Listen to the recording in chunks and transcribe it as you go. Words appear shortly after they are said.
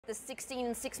the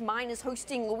 16-6 Miners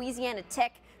hosting Louisiana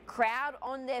Tech. Crowd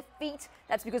on their feet.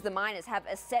 That's because the Miners have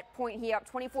a set point here, up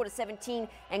 24-17,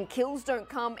 and kills don't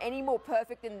come any more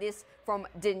perfect than this from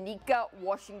Danica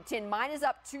Washington. Miners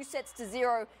up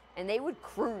 2-0, and they would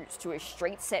cruise to a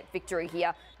straight set victory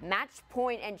here. Match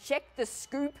point, and check the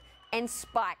scoop and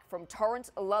spike from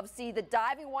Torrance Lovesey. The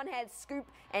diving one-hand scoop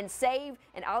and save,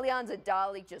 and Alianza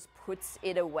Dali just puts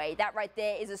it away. That right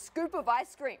there is a scoop of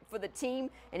ice cream for the team,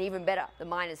 and even better, the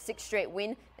Miners' 6th straight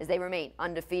win as they remain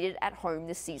undefeated at home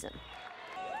this season.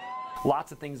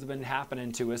 Lots of things have been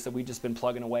happening to us that we've just been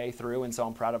plugging away through, and so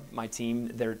I'm proud of my team,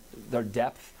 their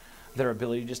depth, their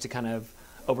ability just to kind of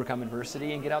overcome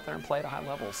adversity and get out there and play at a high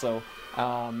level. So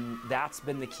that's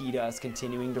been the key to us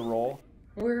continuing to roll.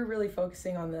 We're really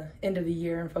focusing on the end of the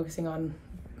year and focusing on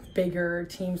bigger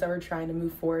teams that we're trying to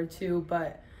move forward to,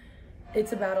 but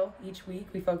it's a battle each week.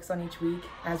 We focus on each week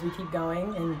as we keep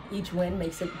going, and each win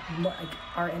makes it like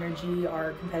our energy,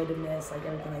 our competitiveness, like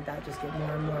everything like that just get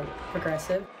more and more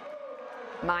progressive.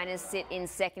 Miners sit in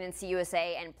second in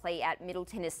CUSA and play at Middle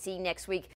Tennessee next week.